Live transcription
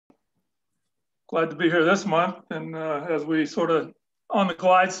Glad to be here this month. And as we sort of on the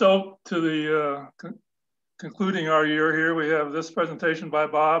glide slope to the concluding our year here, we have this presentation by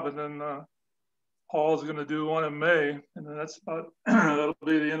Bob, and then Paul's going to do one in May. And then that's about, that'll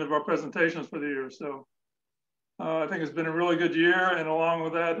be the end of our presentations for the year. So I think it's been a really good year. And along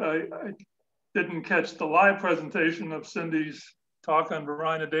with that, I didn't catch the live presentation of Cindy's talk on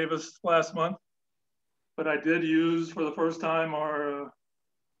Verina Davis last month, but I did use for the first time our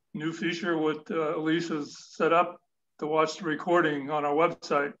new feature what Elise has set up to watch the recording on our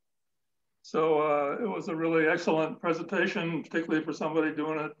website. So it was a really excellent presentation, particularly for somebody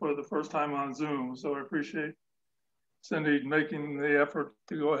doing it for the first time on Zoom. So I appreciate Cindy making the effort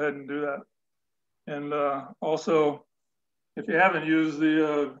to go ahead and do that. And also, if you haven't used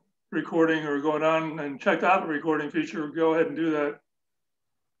the recording or gone on and checked out the recording feature, go ahead and do that.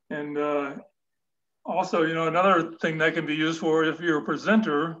 And also, you know, another thing that can be used for, if you're a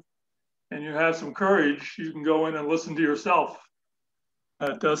presenter and you have some courage, you can go in and listen to yourself.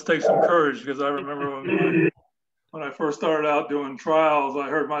 It does take some courage, because I remember when I first started out doing trials, I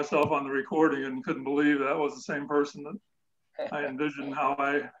heard myself on the recording and couldn't believe that was the same person that I envisioned how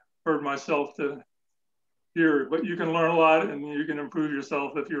I heard myself to hear. But you can learn a lot and you can improve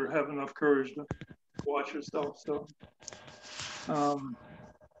yourself if you have enough courage to watch yourself. So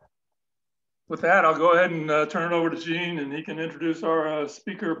with that, I'll go ahead and turn it over to Gene, and he can introduce our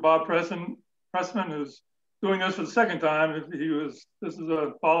speaker, Bob Presman, who's doing this for the second time. This is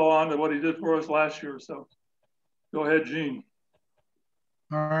a follow-on to what he did for us last year. So go ahead, Gene.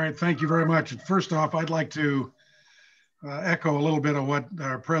 All right, thank you very much. And first off, I'd like to echo a little bit of what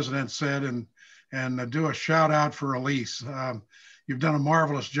our president said and do a shout out for Elise. You've done a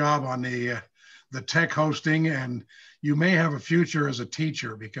marvelous job on the tech hosting, and you may have a future as a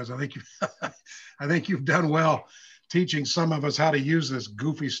teacher, because I think you've done well teaching some of us how to use this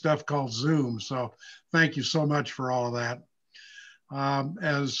goofy stuff called Zoom. So thank you so much for all of that.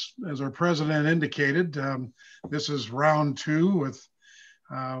 As our president indicated, this is round two with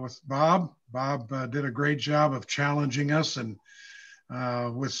Bob. Bob did a great job of challenging us and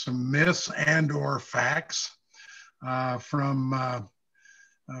with some myths and or facts from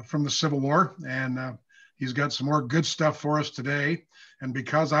the Civil War, and he's got some more good stuff for us today. And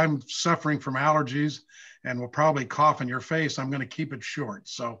because I'm suffering from allergies and will probably cough in your face, I'm going to keep it short.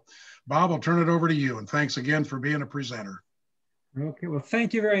 So Bob, I'll turn it over to you, and thanks again for being a presenter. Okay, well,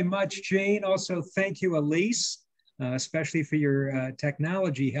 thank you very much, Jane. Also, thank you, Elise, especially for your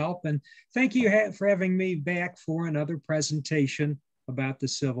technology help. And thank you for having me back for another presentation about the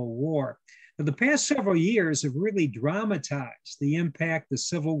Civil War. Now, the past several years have really dramatized the impact the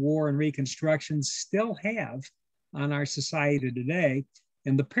Civil War and Reconstruction still have on our society today.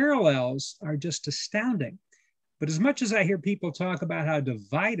 And the parallels are just astounding. But as much as I hear people talk about how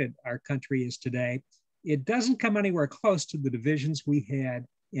divided our country is today, it doesn't come anywhere close to the divisions we had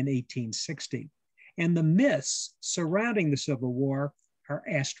in 1860. And the myths surrounding the Civil War are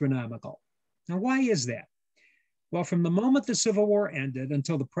astronomical. Now, why is that? Well, from the moment the Civil War ended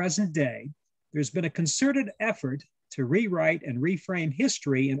until the present day, there's been a concerted effort to rewrite and reframe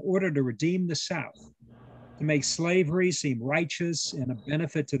history in order to redeem the South, to make slavery seem righteous and a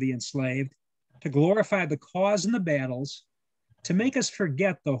benefit to the enslaved, to glorify the cause and the battles, to make us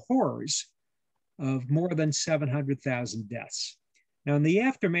forget the horrors of more than 700,000 deaths. Now, in the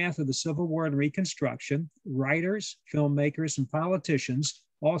aftermath of the Civil War and Reconstruction, writers, filmmakers, and politicians,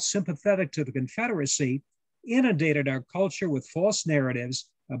 all sympathetic to the Confederacy, inundated our culture with false narratives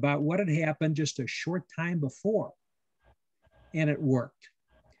about what had happened just a short time before. And it worked.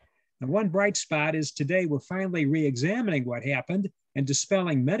 Now, one bright spot is today we're finally re-examining what happened and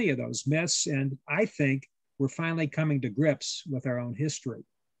dispelling many of those myths. And I think we're finally coming to grips with our own history.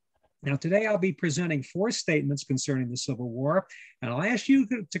 Now, today I'll be presenting 4 statements concerning the Civil War, and I'll ask you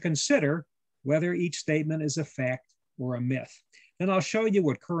to consider whether each statement is a fact or a myth. Then I'll show you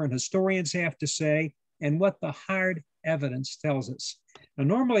what current historians have to say and what the hard evidence tells us. Now,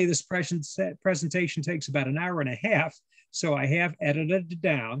 normally this presentation takes about an hour and a half, so I have edited it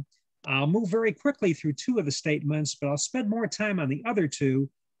down. I'll move very quickly through 2 of the statements, but I'll spend more time on the other 2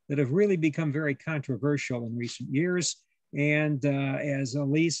 that have really become very controversial in recent years. And as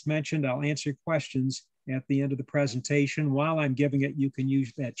Elise mentioned, I'll answer questions at the end of the presentation. While I'm giving it, you can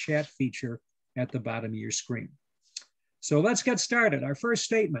use that chat feature at the bottom of your screen. So let's get started. Our first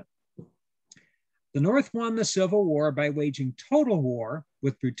statement. The North won the Civil War by waging total war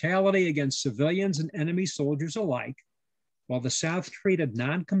with brutality against civilians and enemy soldiers alike, while the South treated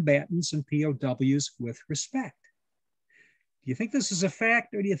non-combatants and POWs with respect. Do you think this is a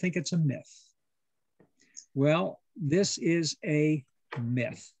fact, or do you think it's a myth? Well, this is a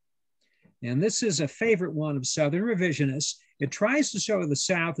myth. And this is a favorite one of Southern revisionists. It tries to show the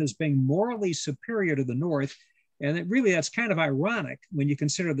South as being morally superior to the North. And that's kind of ironic when you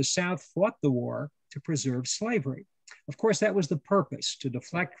consider the South fought the war to preserve slavery. Of course, that was the purpose, to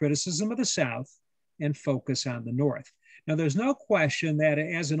deflect criticism of the South and focus on the North. Now, there's no question that,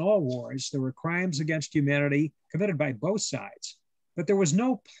 as in all wars, there were crimes against humanity committed by both sides, but there was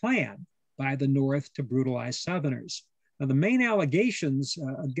no plan by the North to brutalize Southerners. Now, the main allegations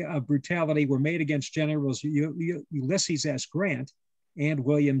of brutality were made against Generals Ulysses S. Grant and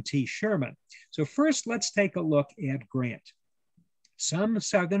William T. Sherman. So first, let's take a look at Grant. Some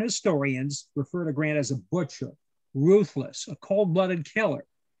Southern historians refer to Grant as a butcher, ruthless, a cold-blooded killer.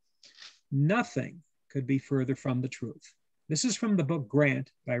 Nothing could be further from the truth. This is from the book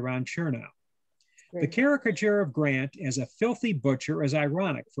Grant by Ron Chernow. The caricature of Grant as a filthy butcher is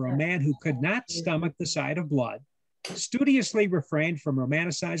ironic for a man who could not stomach the sight of blood, studiously refrained from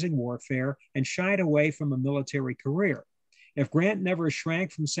romanticizing warfare, and shied away from a military career. If Grant never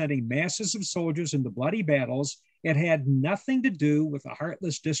shrank from sending masses of soldiers into bloody battles, it had nothing to do with a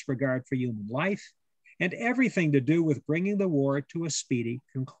heartless disregard for human life and everything to do with bringing the war to a speedy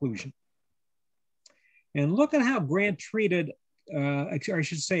conclusion. And look at how Grant treated, or I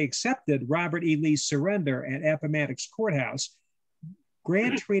should say accepted, Robert E. Lee's surrender at Appomattox Courthouse.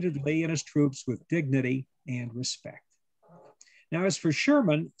 Grant treated Lee and his troops with dignity and respect. Now, as for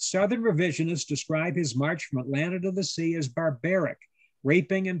Sherman, Southern revisionists describe his march from Atlanta to the sea as barbaric,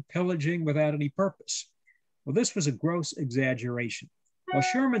 raping and pillaging without any purpose. Well, this was a gross exaggeration. While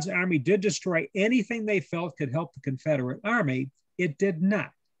Sherman's army did destroy anything they felt could help the Confederate army, it did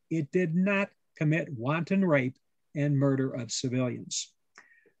not. It did not commit wanton rape and murder of civilians.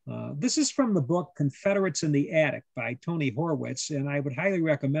 This is from the book Confederates in the Attic by Tony Horwitz, and I would highly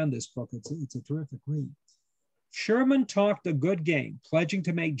recommend this book. It's a terrific read. Sherman talked a good game, pledging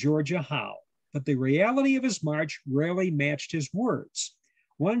to make Georgia howl, but the reality of his march rarely matched his words.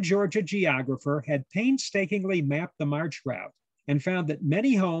 One Georgia geographer had painstakingly mapped the march route and found that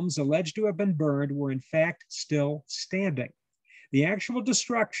many homes alleged to have been burned were in fact still standing. The actual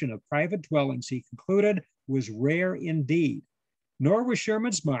destruction of private dwellings, he concluded, was rare indeed. Nor was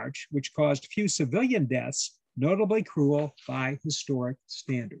Sherman's march, which caused few civilian deaths, notably cruel by historic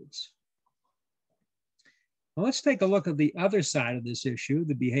standards. Well, let's take a look at the other side of this issue,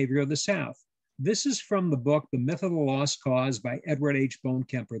 the behavior of the South. This is from the book, The Myth of the Lost Cause by Edward H.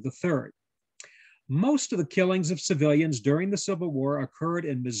 Bonekemper III. Most of the killings of civilians during the Civil War occurred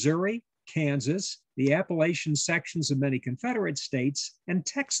in Missouri, Kansas, the Appalachian sections of many Confederate states, and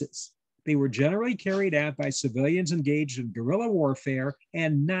Texas. They were generally carried out by civilians engaged in guerrilla warfare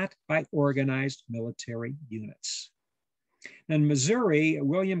and not by organized military units. In Missouri,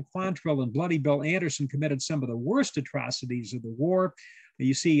 William Quantrill and Bloody Bill Anderson committed some of the worst atrocities of the war.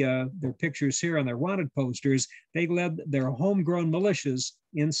 You see their pictures here on their wanted posters. They led their homegrown militias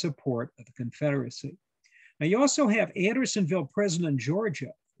in support of the Confederacy. Now, you also have Andersonville Prison in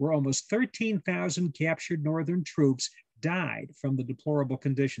Georgia, where almost 13,000 captured Northern troops died from the deplorable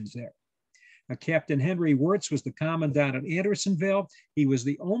conditions there. Now, Captain Henry Wirtz was the commandant at Andersonville. He was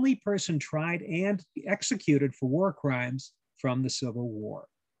the only person tried and executed for war crimes from the Civil War.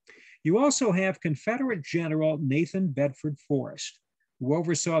 You also have Confederate General Nathan Bedford Forrest, who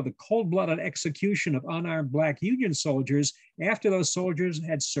oversaw the cold-blooded execution of unarmed Black Union soldiers after those soldiers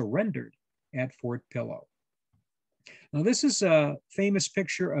had surrendered at Fort Pillow. Now, this is a famous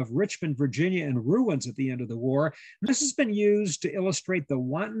picture of Richmond, Virginia in ruins at the end of the war. This has been used to illustrate the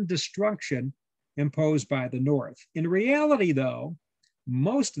wanton destruction imposed by the North. In reality, though,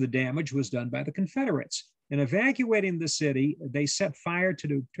 most of the damage was done by the Confederates. In evacuating the city, they set fire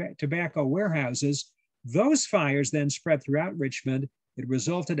to tobacco warehouses. Those fires then spread throughout Richmond. It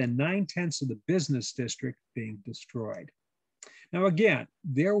resulted in 9/10 of the business district being destroyed. Now, again,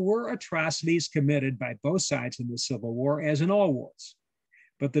 there were atrocities committed by both sides in the Civil War, as in all wars.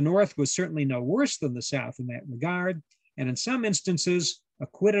 But the North was certainly no worse than the South in that regard, and in some instances,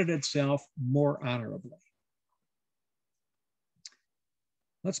 acquitted itself more honorably.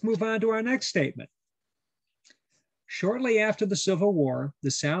 Let's move on to our next statement. Shortly after the Civil War, the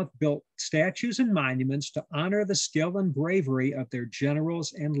South built statues and monuments to honor the skill and bravery of their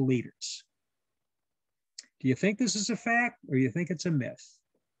generals and leaders. Do you think this is a fact, or do you think it's a myth?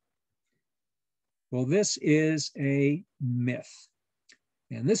 Well, this is a myth.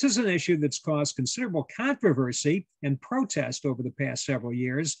 And this is an issue that's caused considerable controversy and protest over the past several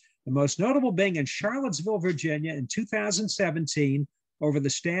years, the most notable being in Charlottesville, Virginia in 2017 over the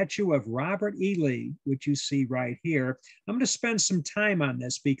statue of Robert E. Lee, which you see right here. I'm going to spend some time on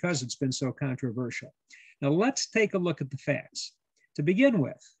this because it's been so controversial. Now, let's take a look at the facts. To begin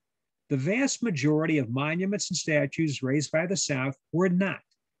with, The vast majority of monuments and statues raised by the South were not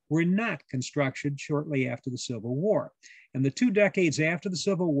constructed shortly after the Civil War. In the 2 decades after the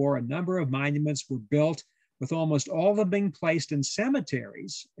Civil War, a number of monuments were built, with almost all of them being placed in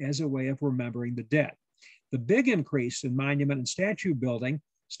cemeteries as a way of remembering the dead. The big increase in monument and statue building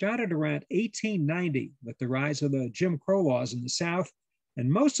started around 1890 with the rise of the Jim Crow laws in the South, and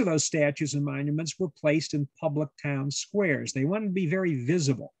most of those statues and monuments were placed in public town squares. They wanted to be very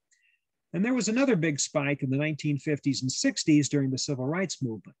visible. And there was another big spike in the 1950s and 60s during the Civil Rights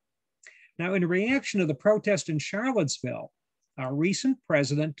Movement. Now, in reaction to the protest in Charlottesville, our recent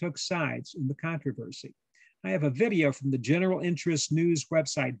president took sides in the controversy. I have a video from the general interest news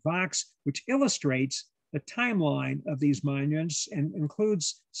website Vox, which illustrates the timeline of these monuments and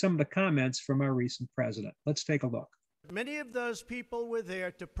includes some of the comments from our recent president. Let's take a look. Many of those people were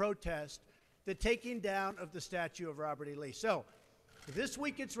there to protest the taking down of the statue of Robert E. Lee. So this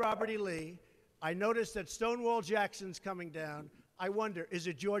week it's Robert E. Lee. I noticed that Stonewall Jackson's coming down. I wonder, is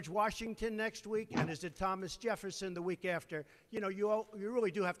it George Washington next week? And is it Thomas Jefferson the week after? You know, you really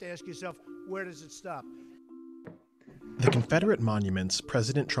do have to ask yourself, where does it stop? The Confederate monuments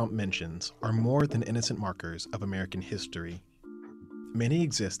President Trump mentions are more than innocent markers of American history. Many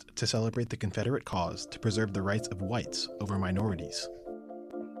exist to celebrate the Confederate cause to preserve the rights of whites over minorities.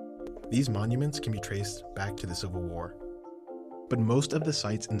 These monuments can be traced back to the Civil War. But most of the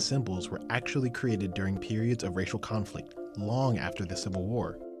sites and symbols were actually created during periods of racial conflict, long after the Civil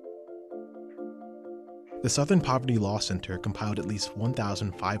War. The Southern Poverty Law Center compiled at least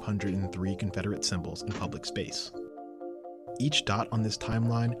 1,503 Confederate symbols in public space. Each dot on this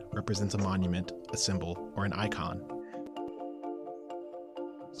timeline represents a monument, a symbol, or an icon.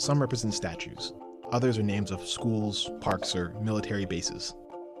 Some represent statues. Others are names of schools, parks, or military bases.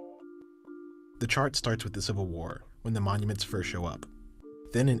 The chart starts with the Civil War, when the monuments first show up.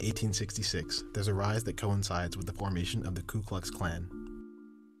 Then in 1866, there's a rise that coincides with the formation of the Ku Klux Klan.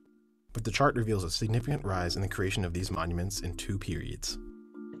 But the chart reveals a significant rise in the creation of these monuments in 2 periods.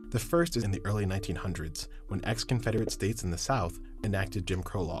 The first is in the early 1900s, when ex-Confederate states in the South enacted Jim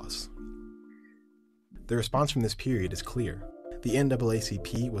Crow laws. The response from this period is clear. The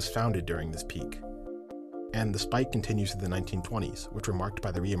NAACP was founded during this peak. And the spike continues to the 1920s, which were marked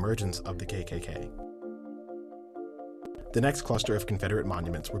by the reemergence of the KKK. The next cluster of Confederate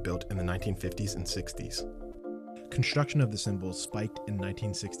monuments were built in the 1950s and 60s. Construction of the symbols spiked in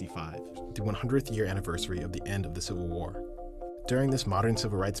 1965, the 100th year anniversary of the end of the Civil War. During this modern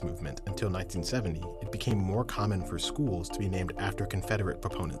civil rights movement until 1970, it became more common for schools to be named after Confederate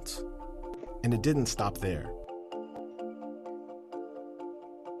proponents. And it didn't stop there.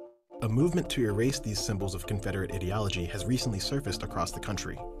 A movement to erase these symbols of Confederate ideology has recently surfaced across the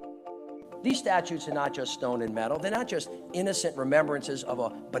country. These statues are not just stone and metal. They're not just innocent remembrances of a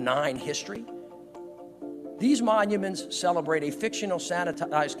benign history. These monuments celebrate a fictional,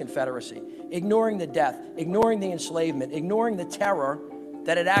 sanitized Confederacy, ignoring the death, ignoring the enslavement, ignoring the terror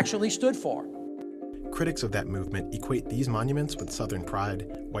that it actually stood for. Critics of that movement equate these monuments with Southern pride,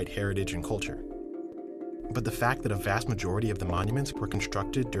 white heritage, and culture. But the fact that a vast majority of the monuments were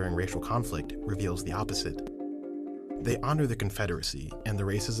constructed during racial conflict reveals the opposite. They honor the Confederacy and the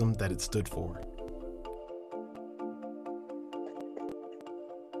racism that it stood for.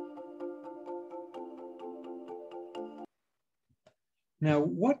 Now,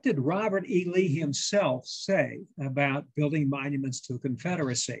 what did Robert E. Lee himself say about building monuments to the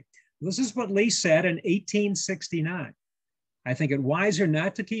Confederacy? This is what Lee said in 1869. I think it wiser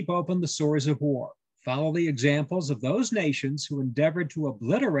not to keep open the sores of war. Follow the examples of those nations who endeavored to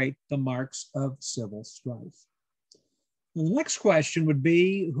obliterate the marks of civil strife. The next question would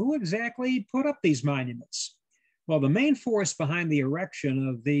be, who exactly put up these monuments? Well, the main force behind the erection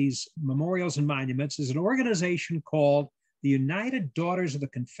of these memorials and monuments is an organization called the United Daughters of the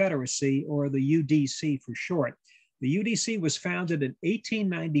Confederacy, or the UDC for short. The UDC was founded in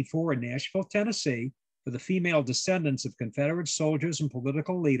 1894 in Nashville, Tennessee, for the female descendants of Confederate soldiers and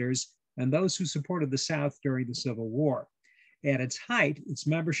political leaders and those who supported the South during the Civil War. At its height, its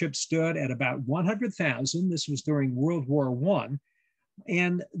membership stood at about 100,000. This was during World War I.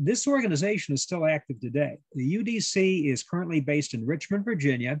 And this organization is still active today. The UDC is currently based in Richmond,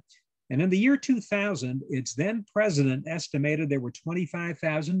 Virginia. And in the year 2000, its then president estimated there were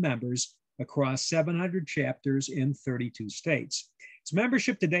 25,000 members across 700 chapters in 32 states. Its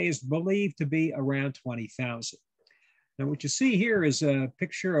membership today is believed to be around 20,000. Now, what you see here is a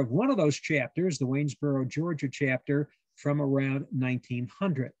picture of one of those chapters, the Waynesboro, Georgia chapter, from around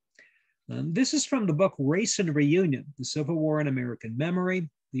 1900. This is from the book Race and Reunion, The Civil War in American Memory.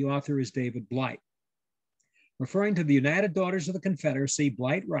 The author is David Blight. Referring to the United Daughters of the Confederacy,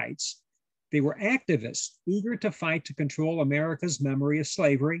 Blight writes, "They were activists eager to fight to control America's memory of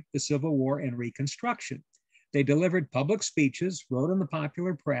slavery, the Civil War, and Reconstruction. They delivered public speeches, wrote in the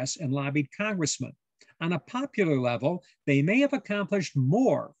popular press, and lobbied congressmen. On a popular level, they may have accomplished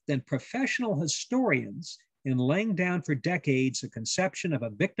more than professional historians in laying down for decades a conception of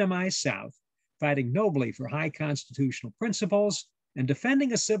a victimized South, fighting nobly for high constitutional principles, and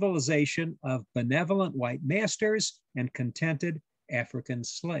defending a civilization of benevolent white masters and contented African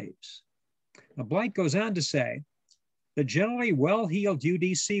slaves." Now, Blight goes on to say, "The generally well-heeled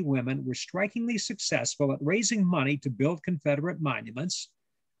UDC women were strikingly successful at raising money to build Confederate monuments,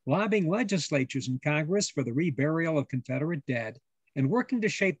 lobbying legislatures and Congress for the reburial of Confederate dead, and working to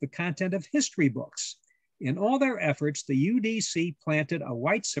shape the content of history books. In all their efforts, the UDC planted a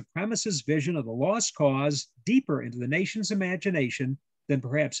white supremacist vision of the lost cause deeper into the nation's imagination than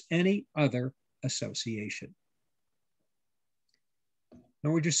perhaps any other association."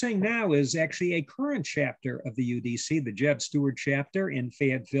 Now, what you're seeing now is actually a current chapter of the UDC, the Jeb Stuart chapter in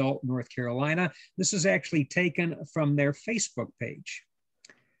Fayetteville, North Carolina. This is actually taken from their Facebook page.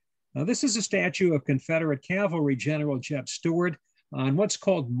 Now, this is a statue of Confederate Cavalry General Jeb Stuart on what's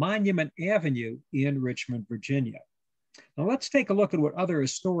called Monument Avenue in Richmond, Virginia. Now, let's take a look at what other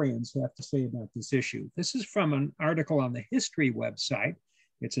historians have to say about this issue. This is from an article on the History website.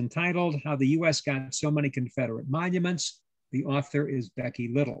 It's entitled "How the U.S. Got So Many Confederate Monuments." The author is Becky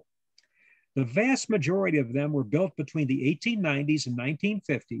Little. "The vast majority of them were built between the 1890s and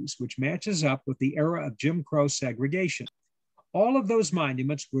 1950s, which matches up with the era of Jim Crow segregation. All of those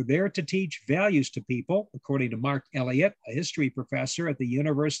monuments were there to teach values to people," according to Mark Elliott, a history professor at the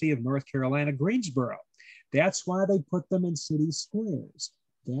University of North Carolina, Greensboro. "That's why they put them in city squares.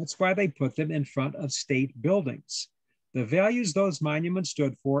 That's why they put them in front of state buildings. The values those monuments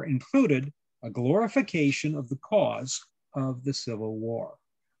stood for included a glorification of the cause of the Civil War."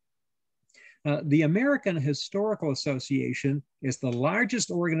 The American Historical Association is the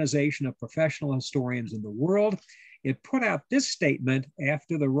largest organization of professional historians in the world. It put out this statement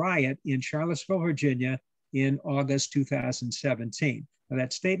after the riot in Charlottesville, Virginia in August 2017. Now,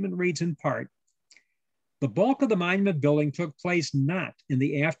 that statement reads in part, "The bulk of the monument building took place not in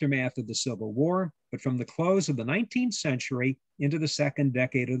the aftermath of the Civil War, but from the close of the 19th century into the second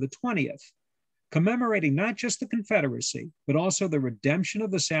decade of the 20th. Commemorating not just the Confederacy, but also the redemption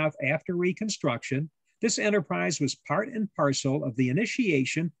of the South after Reconstruction, this enterprise was part and parcel of the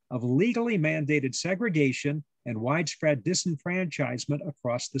initiation of legally mandated segregation and widespread disenfranchisement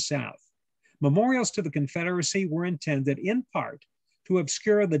across the South. Memorials to the Confederacy were intended in part to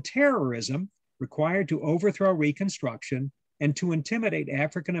obscure the terrorism required to overthrow Reconstruction and to intimidate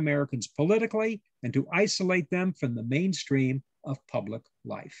African Americans politically and to isolate them from the mainstream of public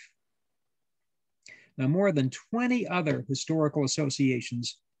life." Now, more than 20 other historical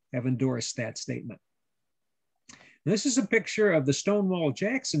associations have endorsed that statement. This is a picture of the Stonewall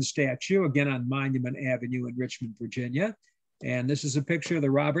Jackson statue, again on Monument Avenue in Richmond, Virginia. And this is a picture of the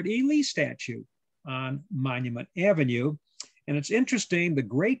Robert E. Lee statue on Monument Avenue. And it's interesting, the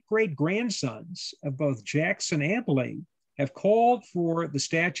great-great-grandsons of both Jackson and Lee have called for the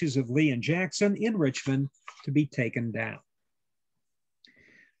statues of Lee and Jackson in Richmond to be taken down.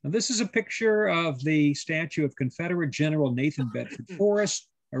 Now, this is a picture of the statue of Confederate General Nathan Bedford Forrest,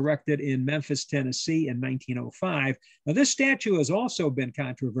 erected in Memphis, Tennessee in 1905. Now, this statue has also been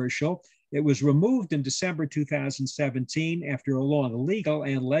controversial. It was removed in December 2017 after a long legal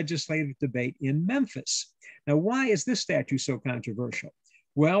and legislative debate in Memphis. Now, why is this statue so controversial?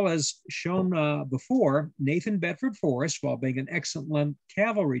 Well, as shown before, Nathan Bedford Forrest, while being an excellent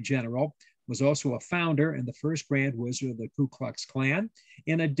cavalry general, was also a founder and the first Grand Wizard of the Ku Klux Klan.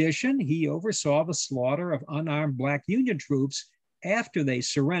 In addition, he oversaw the slaughter of unarmed Black Union troops after they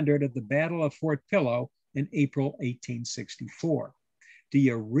surrendered at the Battle of Fort Pillow in April 1864. Do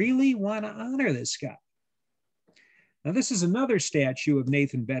you really want to honor this guy? Now, this is another statue of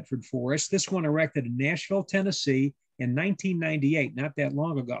Nathan Bedford Forrest, this one erected in Nashville, Tennessee in 1998, not that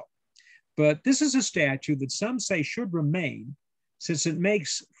long ago. But this is a statue that some say should remain since it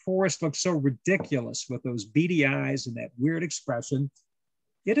makes Forrest look so ridiculous with those beady eyes and that weird expression.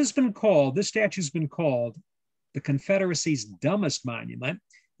 It has been called, this statue's been called the Confederacy's dumbest monument,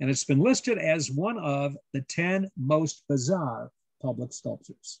 and it's been listed as one of the 10 most bizarre public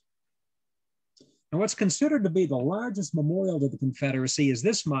sculptures. Now, what's considered to be the largest memorial to the Confederacy is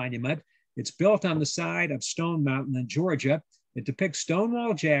this monument. It's built on the side of Stone Mountain in Georgia. It depicts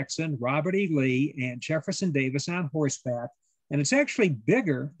Stonewall Jackson, Robert E. Lee, and Jefferson Davis on horseback, and it's actually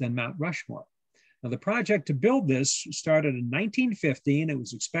bigger than Mount Rushmore. Now, the project to build this started in 1915. It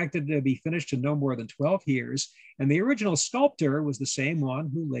was expected to be finished in no more than 12 years. And the original sculptor was the same one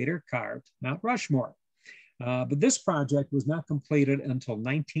who later carved Mount Rushmore. But this project was not completed until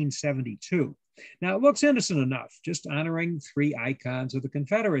 1972. Now, it looks innocent enough, just honoring 3 icons of the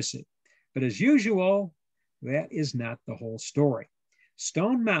Confederacy. But as usual, that is not the whole story.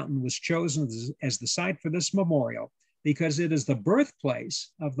 Stone Mountain was chosen as the site for this memorial because it is the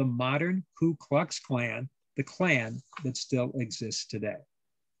birthplace of the modern Ku Klux Klan, the Klan that still exists today.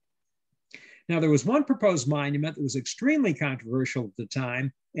 Now, there was one proposed monument that was extremely controversial at the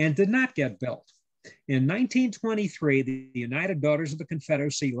time and did not get built. In 1923, the United Daughters of the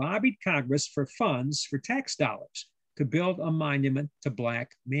Confederacy lobbied Congress for funds for tax dollars to build a monument to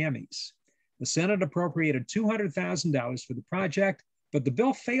Black mammies. The Senate appropriated $200,000 for the project, but the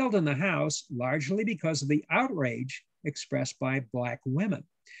bill failed in the House largely because of the outrage expressed by Black women.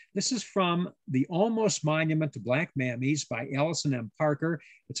 This is from The Almost Monument to Black Mammies by Allison M. Parker.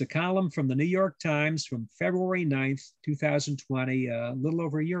 It's a column from the New York Times from February 9th, 2020, a little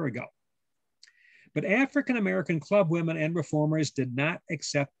over a year ago. But African-American club women and reformers did not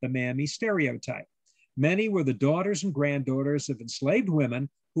accept the mammy stereotype. Many were the daughters and granddaughters of enslaved women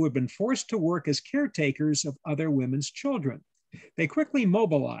who had been forced to work as caretakers of other women's children. They quickly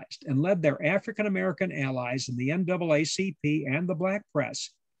mobilized and led their African-American allies in the NAACP and the Black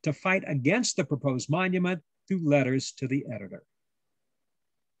press to fight against the proposed monument through letters to the editor.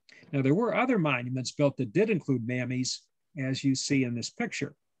 Now, there were other monuments built that did include mammies, as you see in this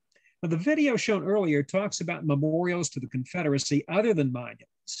picture. Now, the video shown earlier talks about memorials to the Confederacy other than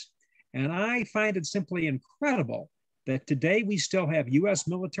monuments. And I find it simply incredible that today we still have US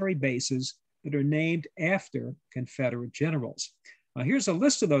military bases that are named after Confederate generals. Here's a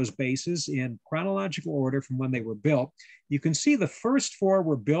list of those bases in chronological order from when they were built. You can see the first 4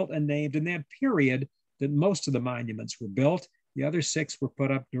 were built and named in that period that most of the monuments were built. The other 6 were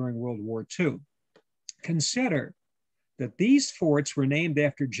put up during World War II. Consider that these forts were named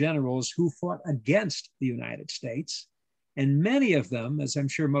after generals who fought against the United States, and many of them, as I'm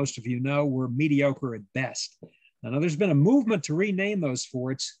sure most of you know, were mediocre at best. Now, there's been a movement to rename those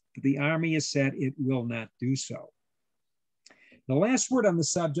forts, but the Army has said it will not do so. The last word on the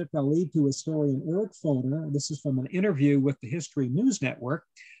subject I'll leave to historian Eric Foner. This is from an interview with the History News Network.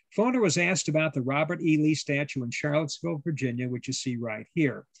 Foner was asked about the Robert E. Lee statue in Charlottesville, Virginia, which you see right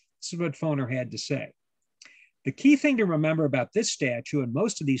here. This is what Foner had to say. The key thing to remember about this statue and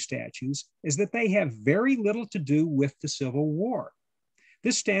most of these statues is that they have very little to do with the Civil War.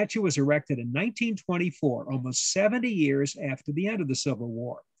 This statue was erected in 1924, almost 70 years after the end of the Civil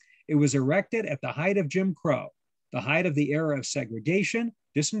War. It was erected at the height of Jim Crow, the height of the era of segregation,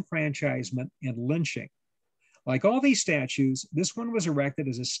 disenfranchisement, and lynching. Like all these statues, this one was erected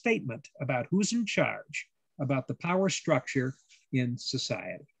as a statement about who's in charge, about the power structure in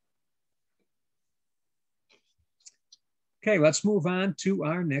society. Okay, let's move on to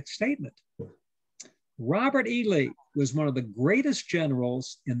our next statement. Robert E. Lee was one of the greatest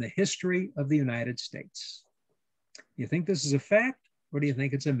generals in the history of the United States. You think this is a fact, or do you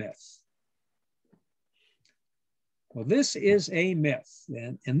think it's a myth? Well, this is a myth.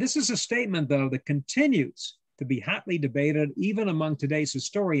 And this is a statement, though, that continues to be hotly debated even among today's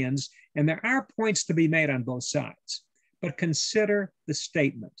historians, and there are points to be made on both sides. But consider the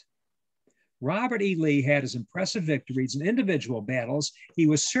statement. Robert E. Lee had his impressive victories in individual battles. He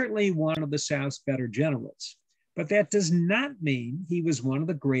was certainly one of the South's better generals. But that does not mean he was one of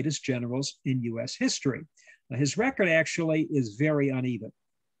the greatest generals in US history. Now, his record actually is very uneven.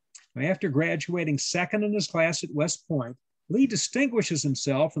 Now, after graduating second in his class at West Point, Lee distinguishes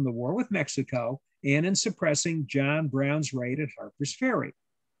himself in the war with Mexico and in suppressing John Brown's raid at Harper's Ferry.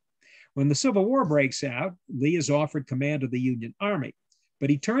 When the Civil War breaks out, Lee is offered command of the Union Army, but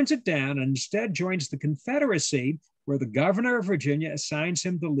he turns it down and instead joins the Confederacy, where the governor of Virginia assigns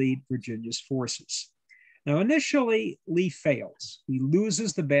him to lead Virginia's forces. Now, initially, Lee fails. He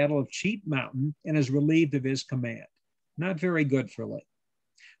loses the Battle of Cheat Mountain and is relieved of his command. Not very good for Lee.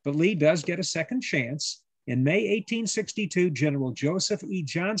 But Lee does get a second chance. In May 1862, General Joseph E.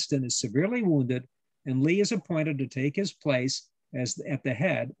 Johnston is severely wounded, and Lee is appointed to take his place at the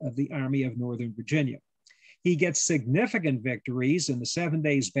head of the Army of Northern Virginia. He gets significant victories in the 7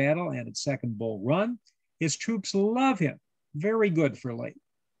 Days Battle and at Second Bull Run. His troops love him. Very good for Lee.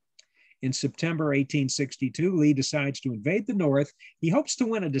 In September 1862, Lee decides to invade the North. He hopes to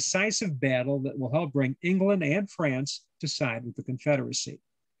win a decisive battle that will help bring England and France to side with the Confederacy.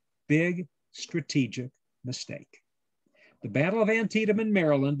 Big strategic mistake. The Battle of Antietam in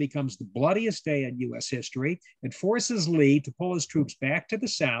Maryland becomes the bloodiest day in US history. It forces Lee to pull his troops back to the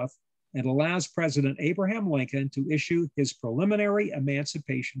South and allows President Abraham Lincoln to issue his preliminary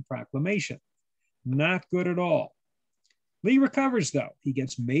Emancipation Proclamation. Not good at all. Lee recovers, though. He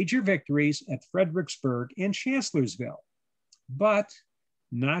gets major victories at Fredericksburg and Chancellorsville. But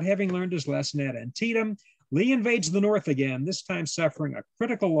not having learned his lesson at Antietam, Lee invades the North again, this time suffering a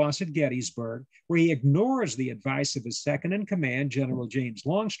critical loss at Gettysburg, where he ignores the advice of his second-in-command, General James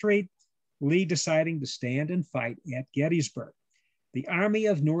Longstreet, Lee deciding to stand and fight at Gettysburg. The Army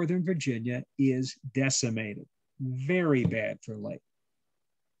of Northern Virginia is decimated. Very bad for Lee.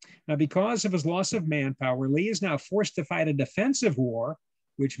 Now, because of his loss of manpower, Lee is now forced to fight a defensive war,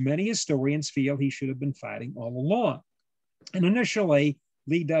 which many historians feel he should have been fighting all along. And initially,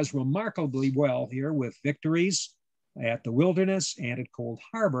 Lee does remarkably well here with victories at the Wilderness and at Cold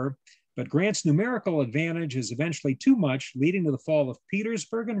Harbor, but Grant's numerical advantage is eventually too much, leading to the fall of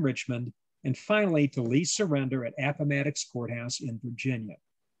Petersburg and Richmond, and finally to Lee's surrender at Appomattox Courthouse in Virginia.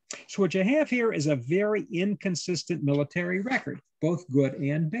 So what you have here is a very inconsistent military record, both good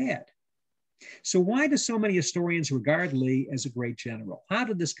and bad. So why do so many historians regard Lee as a great general? How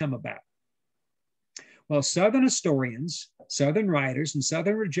did this come about? Well, Southern historians, Southern writers, and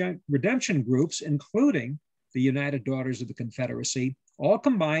Southern redemption groups, including the United Daughters of the Confederacy, all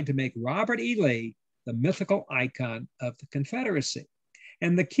combined to make Robert E. Lee the mythical icon of the Confederacy.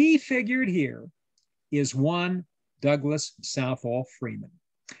 And the key figure here is one Douglas Southall Freeman.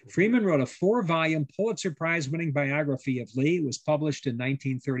 Freeman wrote a 4-volume Pulitzer Prize-winning biography of Lee. It was published in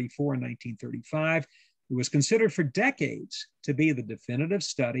 1934 and 1935. It was considered for decades to be the definitive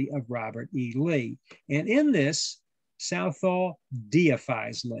study of Robert E. Lee. And in this, Southall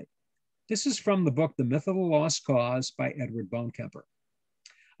deifies Lee. This is from the book, The Myth of the Lost Cause by Edward Bonekemper.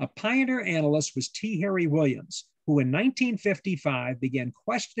 A pioneer analyst was T. Harry Williams, who in 1955 began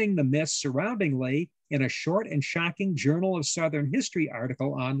questioning the myths surrounding Lee in a short and shocking Journal of Southern History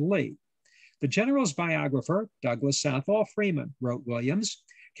article on Lee. The general's biographer, Douglas Southall Freeman, wrote Williams,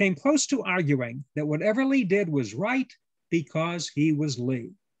 came close to arguing that whatever Lee did was right because he was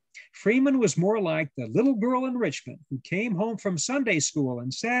Lee. Freeman was more like the little girl in Richmond who came home from Sunday school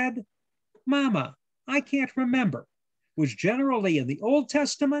and said, "Mama, I can't remember. Was General Lee in the Old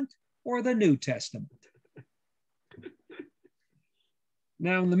Testament or the New Testament?"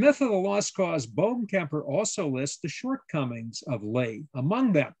 Now, in The Myth of the Lost Cause, Bonekemper also lists the shortcomings of Lee.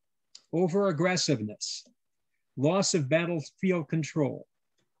 Among them, over-aggressiveness, loss of battlefield control,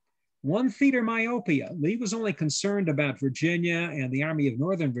 one-theater myopia. Lee was only concerned about Virginia and the Army of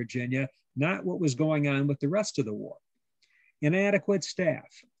Northern Virginia, not what was going on with the rest of the war. Inadequate staff,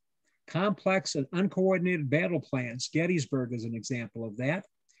 complex and uncoordinated battle plans. Gettysburg is an example of that.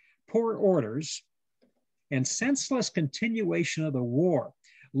 Poor orders, and senseless continuation of the war.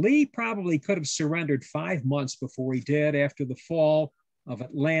 Lee probably could have surrendered 5 months before he did after the fall of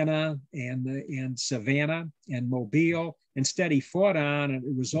Atlanta and Savannah and Mobile. Instead, he fought on, and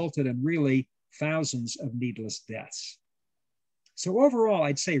it resulted in really thousands of needless deaths. So overall,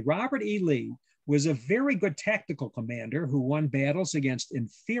 I'd say Robert E. Lee was a very good tactical commander who won battles against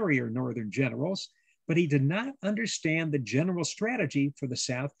inferior Northern generals, but he did not understand the general strategy for the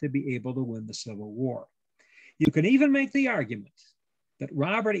South to be able to win the Civil War. You can even make the argument that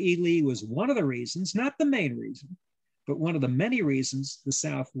Robert E. Lee was one of the reasons, not the main reason, but one of the many reasons the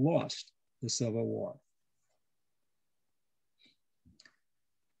South lost the Civil War.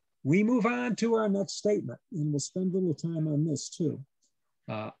 We move on to our next statement, and we'll spend a little time on this too.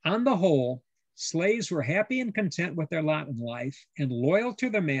 On the whole, slaves were happy and content with their lot in life and loyal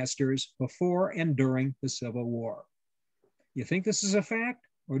to their masters before and during the Civil War. You think this is a fact,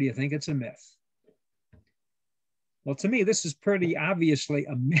 or do you think it's a myth? Well, to me, this is pretty obviously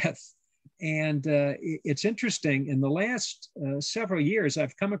a myth. And it's interesting, in the last several years,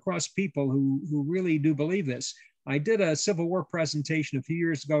 I've come across people who really do believe this. I did a Civil War presentation a few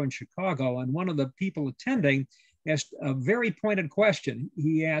years ago in Chicago, and one of the people attending asked a very pointed question.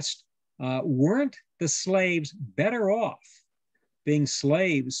 He asked, weren't the slaves better off being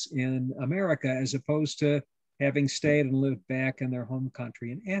slaves in America as opposed to having stayed and lived back in their home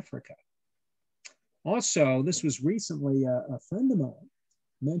country in Africa? Also, this was recently a friend of mine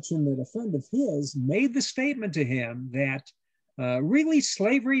mentioned that a friend of his made the statement to him that really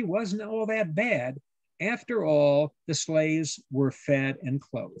slavery wasn't all that bad. After all, the slaves were fed and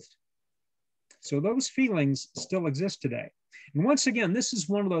clothed. So those feelings still exist today. And once again, this is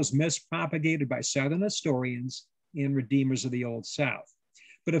one of those myths propagated by Southern historians and redeemers of the Old South.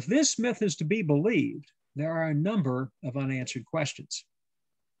 But if this myth is to be believed, there are a number of unanswered questions.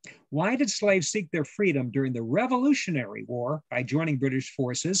 Why did slaves seek their freedom during the Revolutionary War by joining British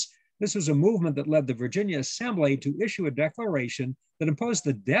forces This was a movement that led the Virginia Assembly to issue a declaration that imposed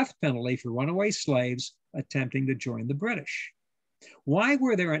the death penalty for runaway slaves attempting to join the British. Why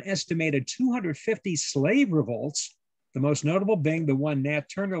were there an estimated 250 slave revolts, the most notable being the one Nat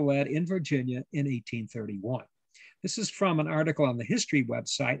Turner led in Virginia in 1831? This is from an article on the History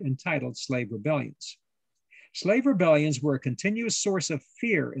website entitled Slave Rebellions. Slave rebellions were a continuous source of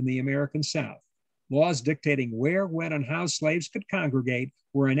fear in the American South. Laws dictating where, when, and how slaves could congregate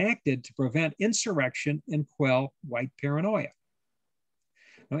were enacted to prevent insurrection and quell white paranoia.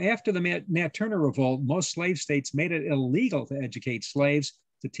 Now, after the Nat Turner Revolt, most slave states made it illegal to educate slaves,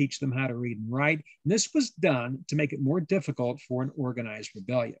 to teach them how to read and write. And this was done to make it more difficult for an organized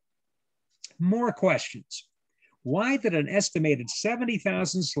rebellion. More questions. Why did an estimated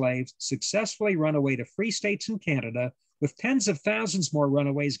 70,000 slaves successfully run away to free states in Canada, with tens of thousands more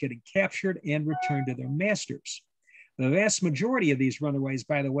runaways getting captured and returned to their masters? The vast majority of these runaways,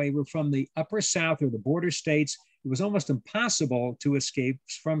 by the way, were from the upper South or the border states. It was almost impossible to escape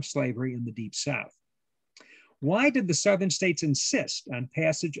from slavery in the Deep South. Why did the Southern states insist on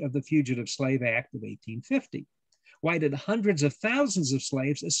passage of the Fugitive Slave Act of 1850? Why did hundreds of thousands of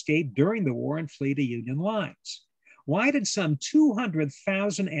slaves escape during the war and flee to Union lines? Why did some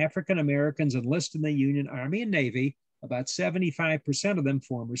 200,000 African Americans enlist in the Union Army and Navy, about 75% of them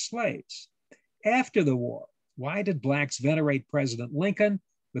former slaves? After the war, why did blacks venerate President Lincoln,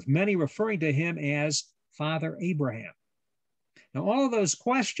 with many referring to him as Father Abraham? Now, all of those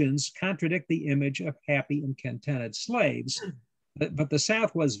questions contradict the image of happy and contented slaves, but the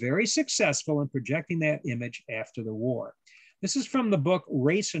South was very successful in projecting that image after the war. This is from the book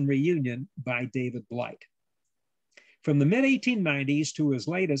Race and Reunion by David Blight. From the mid-1890s to as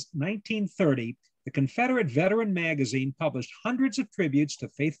late as 1930, the Confederate Veteran magazine published hundreds of tributes to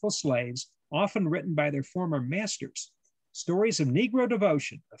faithful slaves, often written by their former masters. Stories of Negro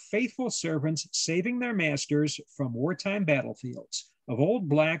devotion, of faithful servants saving their masters from wartime battlefields, of old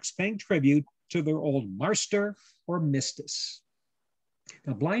blacks paying tribute to their old master or mistress.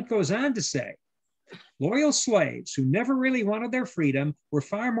 Now, Blight goes on to say, loyal slaves who never really wanted their freedom were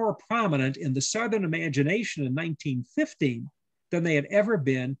far more prominent in the Southern imagination in 1915 than they had ever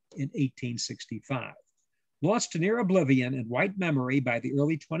been in 1865. Lost to near oblivion and white memory by the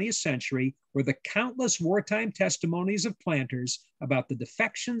early 20th century were the countless wartime testimonies of planters about the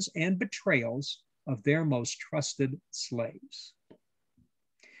defections and betrayals of their most trusted slaves.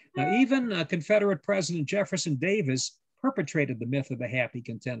 Now, even Confederate President Jefferson Davis perpetrated the myth of the happy,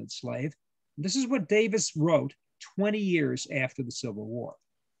 contented slave. This is what Davis wrote 20 years after the Civil War.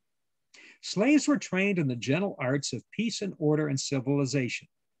 Slaves were trained in the gentle arts of peace and order and civilization.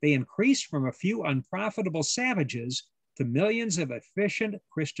 They increased from a few unprofitable savages to millions of efficient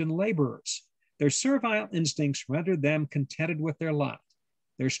Christian laborers. Their servile instincts rendered them contented with their lot.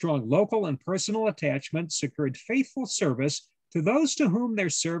 Their strong local and personal attachment secured faithful service to those to whom their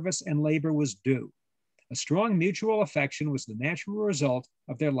service and labor was due. A strong mutual affection was the natural result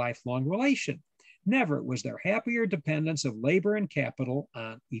of their lifelong relation. Never was there happier dependence of labor and capital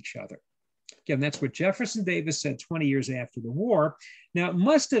on each other. Again, that's what Jefferson Davis said 20 years after the war. Now, it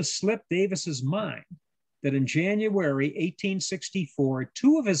must have slipped Davis's mind that in January 1864,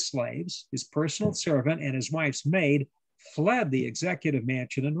 two of his slaves, his personal servant and his wife's maid, fled the executive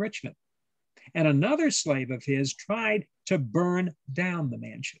mansion in Richmond. And another slave of his tried to burn down the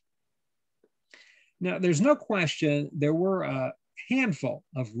mansion. Now, there's no question there were a handful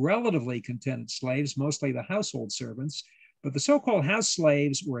of relatively contented slaves, mostly the household servants, but the so-called house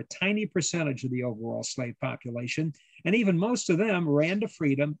slaves were a tiny percentage of the overall slave population, and even most of them ran to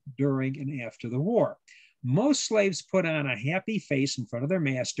freedom during and after the war. Most slaves put on a happy face in front of their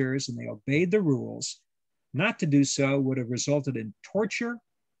masters, and they obeyed the rules. Not to do so would have resulted in torture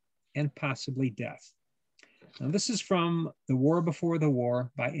and possibly death. Now, this is from The War Before the War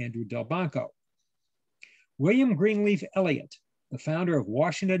by Andrew Delbanco. William Greenleaf Eliot, the founder of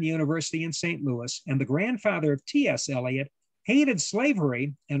Washington University in St. Louis and the grandfather of T.S. Eliot, hated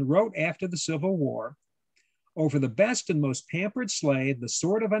slavery and wrote after the Civil War, over the best and most pampered slave, the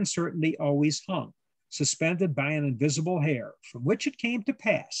sword of uncertainty always hung, suspended by an invisible hair, from which it came to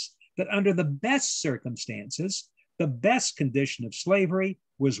pass that under the best circumstances, the best condition of slavery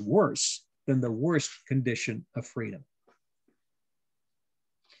was worse than the worst condition of freedom.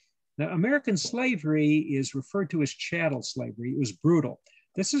 Now, American slavery is referred to as chattel slavery. It was brutal.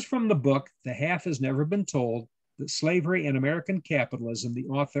 This is from the book, The Half Has Never Been Told, that Slavery and American Capitalism. The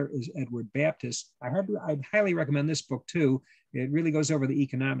author is Edward Baptist. I'd highly recommend this book too. It really goes over the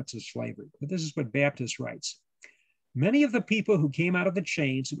economics of slavery. But this is what Baptist writes. Many of the people who came out of the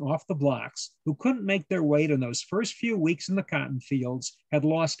chains and off the blocks, who couldn't make their way in those first few weeks in the cotton fields, had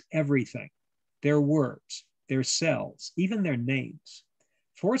lost everything: their words, their cells, even their names.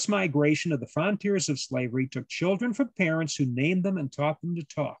 Forced migration to the frontiers of slavery took children from parents who named them and taught them to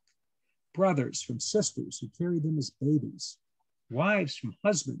talk, brothers from sisters who carried them as babies, wives from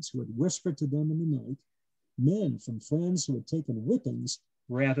husbands who had whispered to them in the night, men from friends who had taken whippings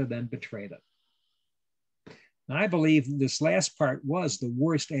rather than betrayed them. Now, I believe this last part was the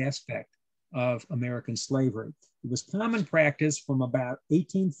worst aspect of American slavery. It was common practice from about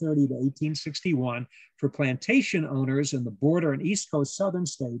 1830 to 1861 for plantation owners in the border and East Coast Southern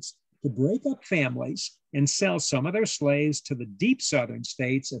states to break up families and sell some of their slaves to the deep Southern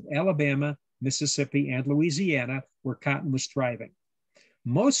states of Alabama, Mississippi, and Louisiana, where cotton was thriving.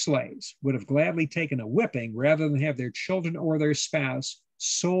 Most slaves would have gladly taken a whipping rather than have their children or their spouse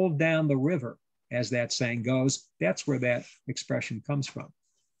sold down the river. As that saying goes, that's where that expression comes from.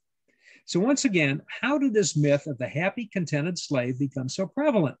 So once again, how did this myth of the happy, contented slave become so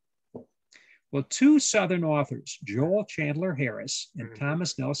prevalent? Well, two Southern authors, Joel Chandler Harris and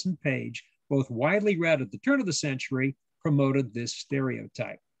Thomas Nelson Page, both widely read at the turn of the century, promoted this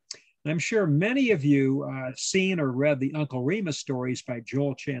stereotype. I'm sure many of you have seen or read the Uncle Remus stories by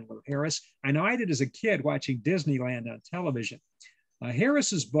Joel Chandler Harris. I know I did as a kid watching Disneyland on television.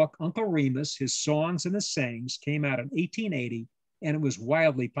 Harris's book, Uncle Remus, His Songs and His Sayings, came out in 1880, and it was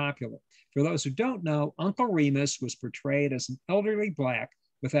wildly popular. For those who don't know, Uncle Remus was portrayed as an elderly black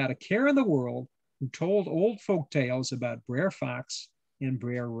without a care in the world who told old folk tales about Brer Fox and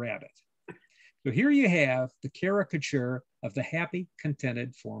Brer Rabbit. So here you have the caricature of the happy,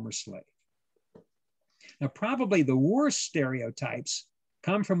 contented former slave. Now, probably the worst stereotypes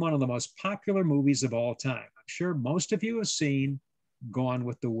come from one of the most popular movies of all time. I'm sure most of you have seen Gone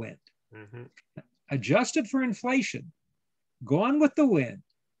with the Wind. Adjusted for inflation, Gone with the Wind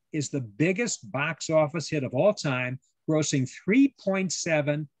is the biggest box office hit of all time, grossing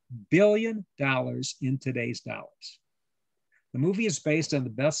 $3.7 billion in today's dollars. The movie is based on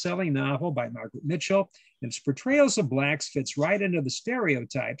the best-selling novel by Margaret Mitchell, and its portrayals of blacks fits right into the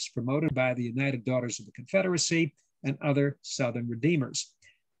stereotypes promoted by the United Daughters of the Confederacy and other Southern redeemers.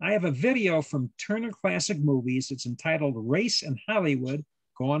 I have a video from Turner Classic Movies. It's entitled Race and Hollywood,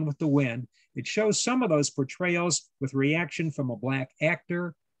 Gone with the Wind. It shows some of those portrayals with reaction from a black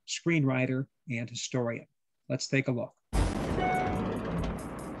actor, screenwriter, and historian. Let's take a look.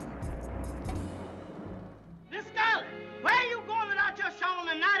 Miss Scarlett, where are you going without your shawl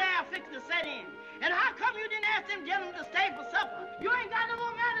and night air fixing to set in? And how come you didn't ask them gentlemen to stay for supper? You ain't got no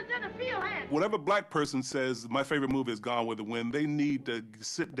more manners than a field hand. Whatever black person says my favorite movie is Gone with the Wind, they need to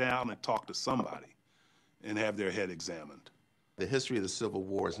sit down and talk to somebody and have their head examined. The history of the Civil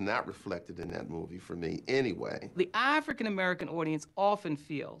War is not reflected in that movie for me anyway. The African-American audience often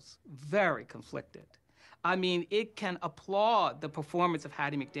feels very conflicted. I mean, it can applaud the performance of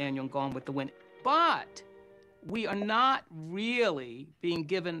Hattie McDaniel in Gone with the Wind, but we are not really being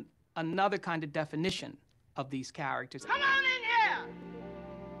given another kind of definition of these characters. Come on in here!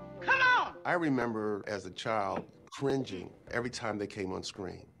 Come on! I remember as a child cringing every time they came on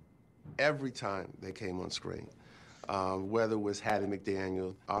screen. Every time they came on screen. Whether it was Hattie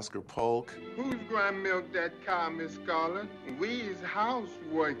McDaniel, Oscar Polk. Who's going to milk that cow, Miss Scarlett? We's house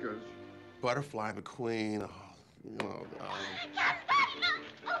workers. Butterfly McQueen. Captain Butler!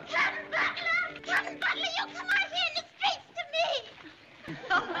 Oh, Captain Butler! Captain Butler, you come out here in the streets to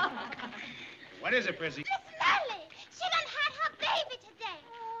me! What is it, Prissy? Miss Nellie! She done had her baby today.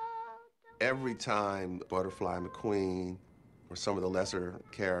 Every time Butterfly McQueen or some of the lesser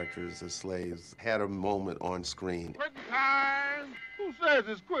characters as slaves had a moment on screen. Quitting time? Who says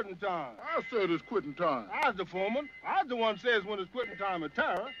it's quitting time? I said it's quitting time. I was the foreman. I was the one says when it's quitting time at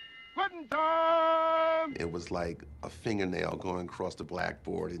Terror. Quitting time! It was like a fingernail going across the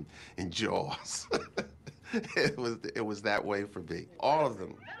blackboard in Jaws. It was that way for me. All of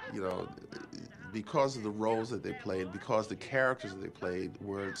them, you know, because of the roles that they played, because the characters that they played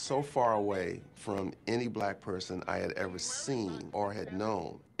were so far away from any black person I had ever seen or had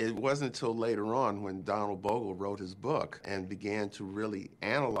known. It wasn't until later on when Donald Bogle wrote his book and began to really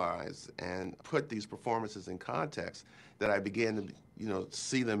analyze and put these performances in context that I began to, you know,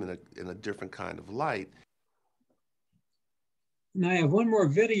 see them in a different kind of light. Now I have one more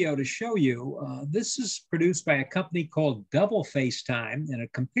video to show you. This is produced by a company called Double FaceTime, and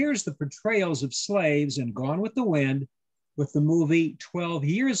it compares the portrayals of slaves in Gone with the Wind with the movie 12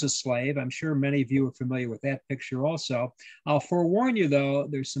 Years a Slave. I'm sure many of you are familiar with that picture also. I'll forewarn you though,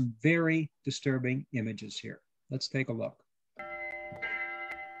 there's some very disturbing images here. Let's take a look.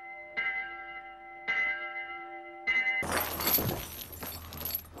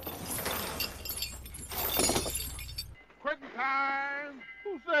 time?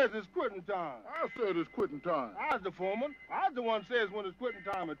 Who says it's quitting time? I said it's quitting time. I was the foreman. I was the one says when it's quitting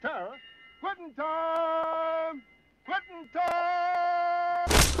time at Tara. Quitting time! Quitting time!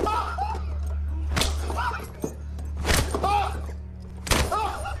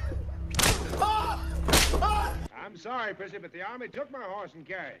 I'm sorry, Prissy, but the Army took my horse and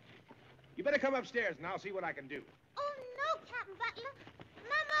carriage. You better come upstairs and I'll see what I can do. Oh, no, Captain Butler.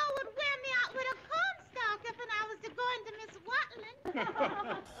 Mama would wear me out with a cornstalk if I was to go into Miss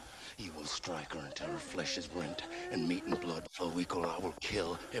Watling. He will strike her until her flesh is rent and meat and blood flow equal. I will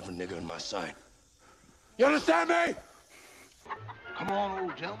kill every nigger in my sight. You understand me? Come on,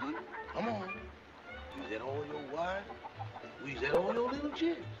 old gentleman. Come on. Is that all your wife? Is that all your little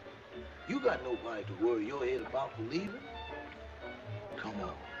chicks? You got nobody to worry your head about for leaving. Come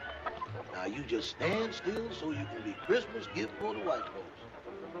on. Now you just stand still so you can be Christmas gift for the white folks.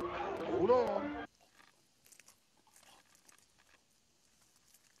 Hold on.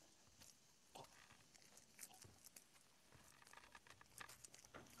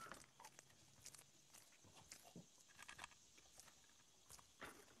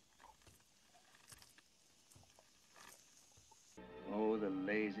 Oh, the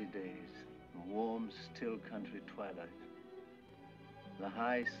lazy days, the warm, still country twilight, the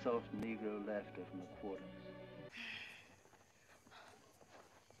high, soft Negro laughter from the quarters.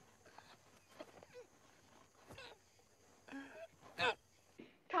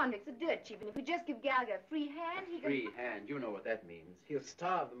 Convicts are dirt cheap, and if we just give Gallagher a free hand, he can... Free hand, you know what that means. He'll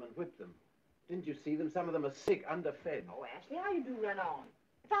starve them and whip them. Didn't you see them? Some of them are sick, underfed. Oh, Ashley, how you do run on?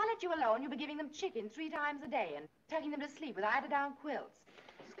 If I let you alone, you'll be giving them chicken 3 times a day and tucking them to sleep with eider-down quilts.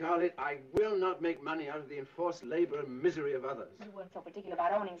 Scarlett, I will not make money out of the enforced labor and misery of others. You weren't so particular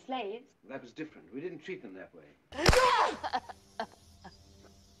about owning slaves. That was different. We didn't treat them that way.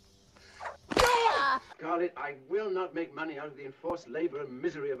 Scarlett, I will not make money out of the enforced labor and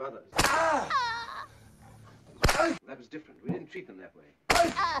misery of others. That was different. We didn't treat them that way.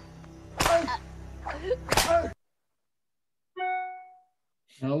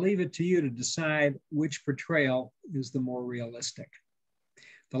 I'll leave it to you to decide which portrayal is the more realistic.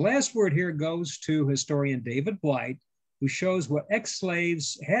 The last word here goes to historian David Blight, who shows what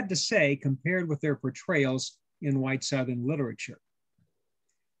ex-slaves had to say compared with their portrayals in white Southern literature.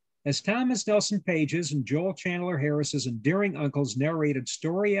 As Thomas Nelson Page's and Joel Chandler Harris's endearing uncles narrated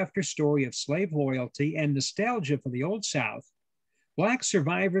story after story of slave loyalty and nostalgia for the Old South, Black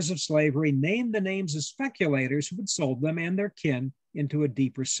survivors of slavery named the names of speculators who had sold them and their kin into a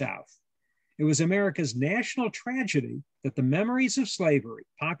deeper South. It was America's national tragedy that the memories of slavery,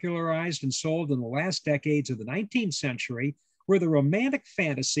 popularized and sold in the last decades of the 19th century, were the romantic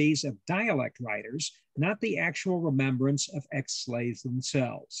fantasies of dialect writers, not the actual remembrance of ex-slaves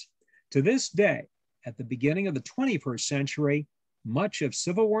themselves. To this day, at the beginning of the 21st century, much of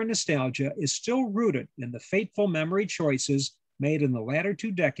Civil War nostalgia is still rooted in the fateful memory choices made in the latter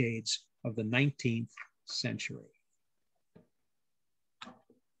 2 decades of the 19th century.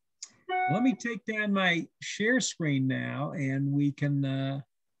 Let me take down my share screen now, and we can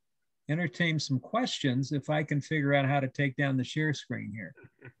entertain some questions if I can figure out how to take down the share screen here.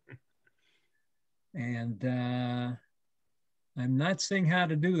 And I'm not seeing how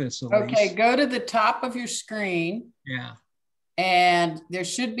to do this, Elise. Okay, go to the top of your screen. Yeah. And there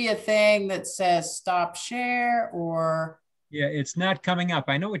should be a thing that says stop share or... Yeah, it's not coming up.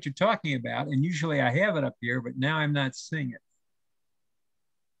 I know what you're talking about, and usually I have it up here, but now I'm not seeing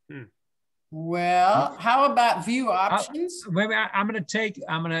it. Well, how about view options? Maybe how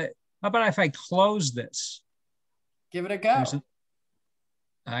about if I close this? Give it a go.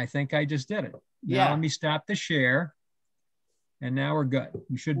 I think I just did it. Now Yeah. let me stop the share. And now we're good.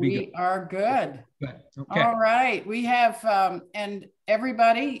 We should be good. We are good. Good. Okay. All right. We have, and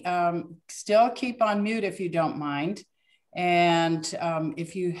everybody still keep on mute if you don't mind. And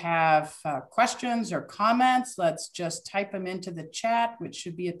if you have questions or comments, let's just type them into the chat, which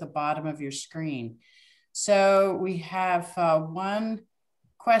should be at the bottom of your screen. So we have one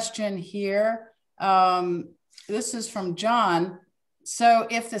question here. This is from John. So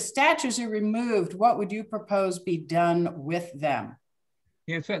if the statues are removed, what would you propose be done with them?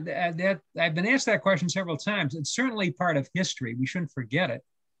 Yeah, so I've been asked that question several times. It's certainly part of history. We shouldn't forget it.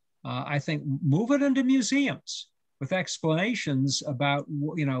 I think move it into museums with explanations about,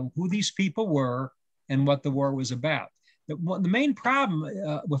 you know, who these people were and what the war was about. The main problem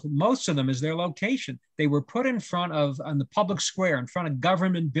with most of them is their location. They were put in front of, on the public square, in front of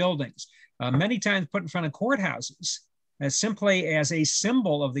government buildings, many times put in front of courthouses, simply as a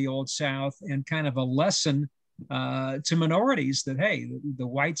symbol of the Old South and kind of a lesson to minorities that, hey, the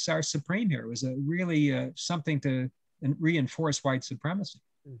whites are supreme here. It was a really something to reinforce white supremacy.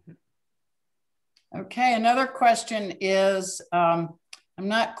 Okay, another question is, I'm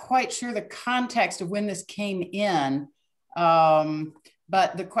not quite sure the context of when this came in,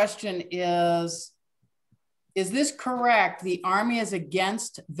 but the question is this correct? The Army is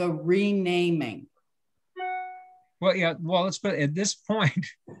against the renaming. Well, yeah, well, at this point,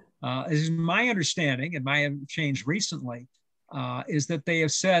 is my understanding, it might have changed recently, is that they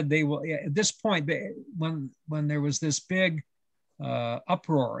have said they will, at this point, when there was this big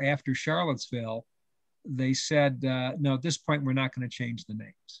uproar after Charlottesville, they said, no, at this point, we're not going to change the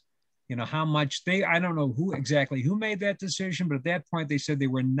names. You know, how much I don't know who made that decision, but at that point, they said they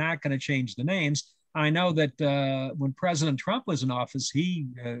were not going to change the names. I know that when President Trump was in office, he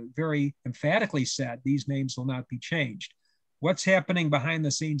very emphatically said these names will not be changed. What's happening behind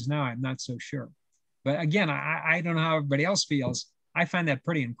the scenes now, I'm not so sure. But again, I don't know how everybody else feels. I find that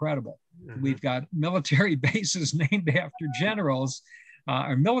pretty incredible. We've got military bases named after generals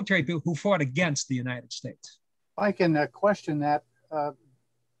or military people who fought against the United States. I can question that.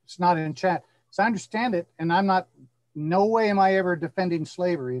 It's not in chat. So I understand it, and I'm not, no way am I ever defending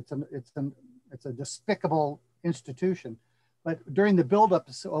slavery. It's a despicable institution. But during the buildup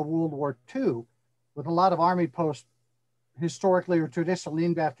of World War II, with a lot of Army posts historically or traditionally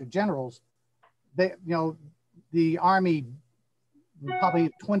named after generals, the Army probably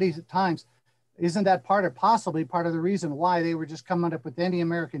 20 times, isn't that possibly part of the reason why they were just coming up with any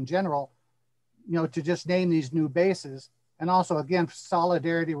American general, to just name these new bases? And also, again,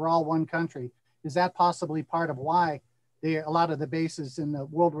 solidarity, we're all one country. Is that possibly part of why a lot of the bases in the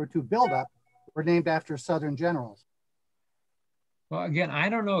World War II buildup were named after Southern generals? Well, again, I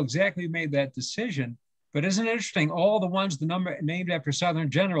don't know exactly who made that decision, but isn't it interesting? All the ones named after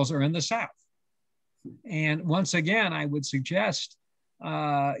Southern generals are in the South. And once again, I would suggest there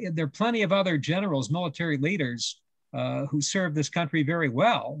are plenty of other generals, military leaders who served this country very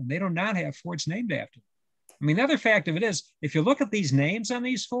well, and they do not have forts named after them. I mean, the other fact of it is, if you look at these names on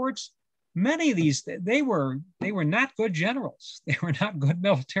these forts, many of these, they were not good generals. They were not good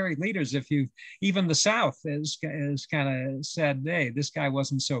military leaders. Even the South is kind of said, hey, this guy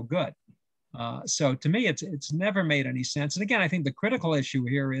wasn't so good. So to me, it's never made any sense. And again, I think the critical issue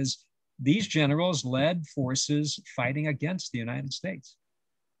here is these generals led forces fighting against the United States.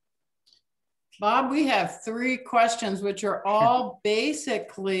 Bob, we have 3 questions, which are all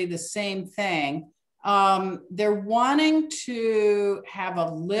basically the same thing. They're wanting to have a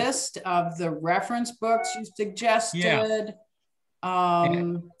list of the reference books you suggested. Yeah.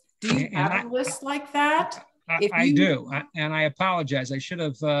 Do you have a list like that? I do, and I apologize. I should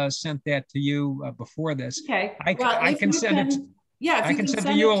have sent that to you before this. Okay. I can send it. Yeah, I can send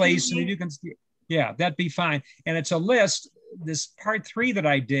it to you, Elise, and you can. Yeah, that'd be fine. And it's a list. This part 3 that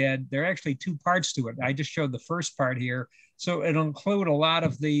I did, there are actually 2 parts to it. I just showed the first part here, so it'll include a lot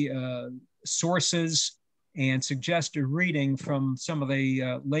of the sources and suggested reading from some of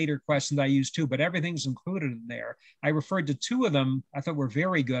the later questions I used too, but everything's included in there. I referred to 2 of them I thought were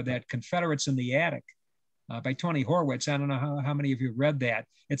very good, that Confederates in the Attic by Tony Horwitz. I don't know how many of you read that.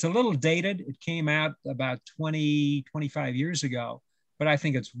 It's a little dated. It came out about 20, 25 years ago, but I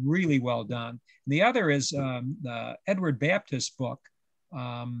think it's really well done. And the other is the Edward Baptist book,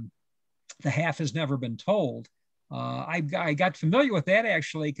 The Half Has Never Been Told. I got familiar with that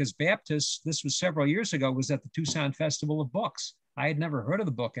actually because Baptist, this was several years ago, was at the Tucson Festival of Books. I had never heard of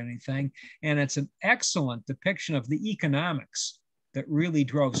the book or anything, and it's an excellent depiction of the economics that really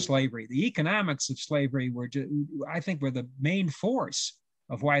drove slavery. The economics of slavery I think, were the main force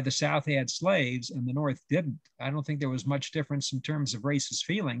of why the South had slaves and the North didn't. I don't think there was much difference in terms of racist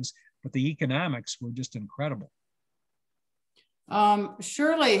feelings, but the economics were just incredible.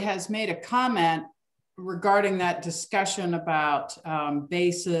 Shirley has made a comment regarding that discussion about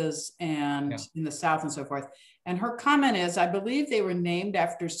bases and in the South and so forth. And her comment is, I believe they were named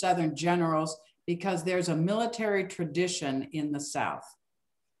after Southern generals because there's a military tradition in the South.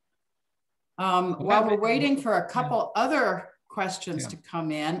 While we're waiting for a couple other questions to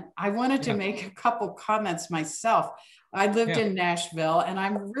come in, I wanted to make a couple comments myself. I lived in Nashville, and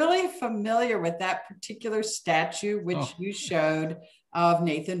I'm really familiar with that particular statue, which you showed, of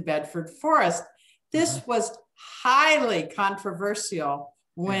Nathan Bedford Forrest. This was highly controversial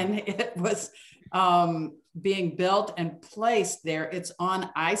when it was being built and placed there. It's on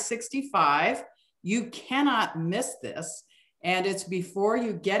I-65. You cannot miss this. And it's before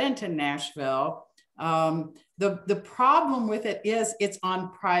you get into Nashville. The problem with it is it's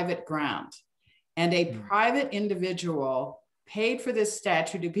on private ground. And a private individual paid for this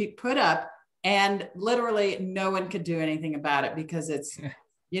statue to be put up, and literally no one could do anything about it because it's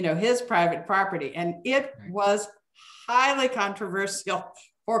his private property. And it was highly controversial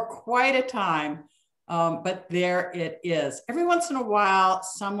for quite a time. But there it is. Every once in a while,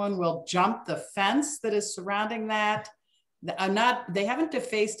 someone will jump the fence that is surrounding that. They haven't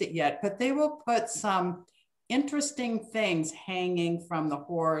defaced it yet, but they will put some interesting things hanging from the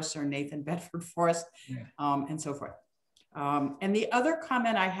horse or Nathan Bedford Forrest, and so forth. And the other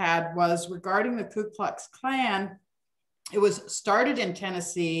comment I had was regarding the Ku Klux Klan. It was started in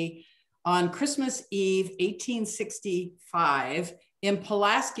Tennessee on Christmas Eve, 1865 in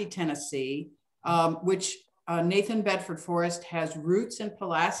Pulaski, Tennessee, which Nathan Bedford Forrest has roots in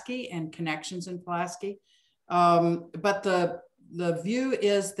Pulaski and connections in Pulaski. But the view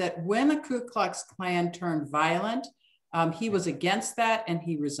is that when the Ku Klux Klan turned violent, he was against that and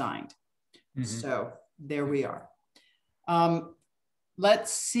he resigned. Mm-hmm. So there we are.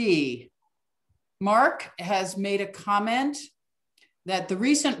 Let's see. Mark has made a comment that the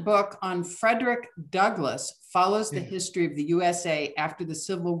recent book on Frederick Douglass follows the history of the USA after the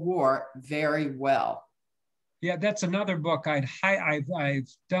Civil War very well. Yeah, that's another book I've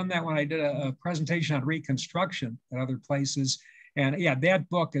done that when I did a presentation on Reconstruction at other places. And yeah, that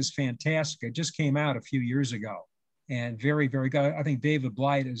book is fantastic. It just came out a few years ago and very, very good. I think David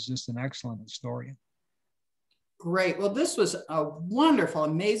Blight is just an excellent historian. Great. Well, this was a wonderful,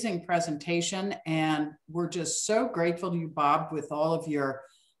 amazing presentation. And we're just so grateful to you, Bob, with all of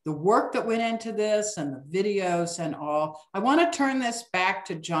the work that went into this and the videos and all. I want to turn this back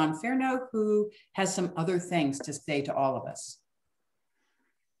to John Fierno, who has some other things to say to all of us.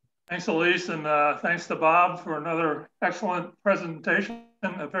 Thanks, Elise, and thanks to Bob for another excellent presentation,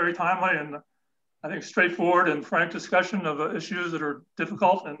 very timely and I think straightforward and frank discussion of issues that are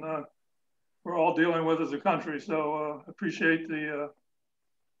difficult and we're all dealing with as a country. So appreciate the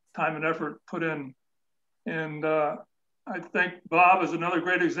time and effort put in. And I think Bob is another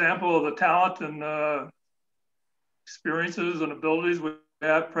great example of the talent and experiences and abilities we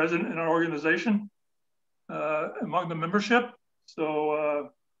have present in our organization among the membership.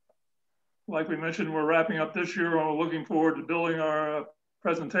 So like we mentioned, we're wrapping up this year and we're looking forward to building our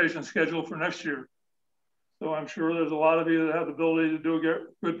presentation schedule for next year. So I'm sure there's a lot of you that have the ability to do a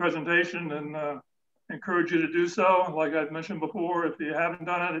good presentation and encourage you to do so. Like I've mentioned before, if you haven't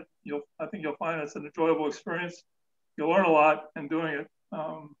done it, I think you'll find it's an enjoyable experience. You'll learn a lot in doing it.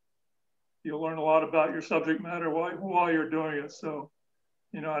 You'll learn a lot about your subject matter while you're doing it. So,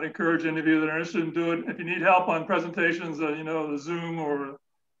 I'd encourage any of you that are interested in doing it. If you need help on presentations, the Zoom, or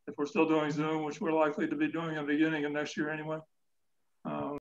if we're still doing Zoom, which we're likely to be doing in the beginning of next year anyway,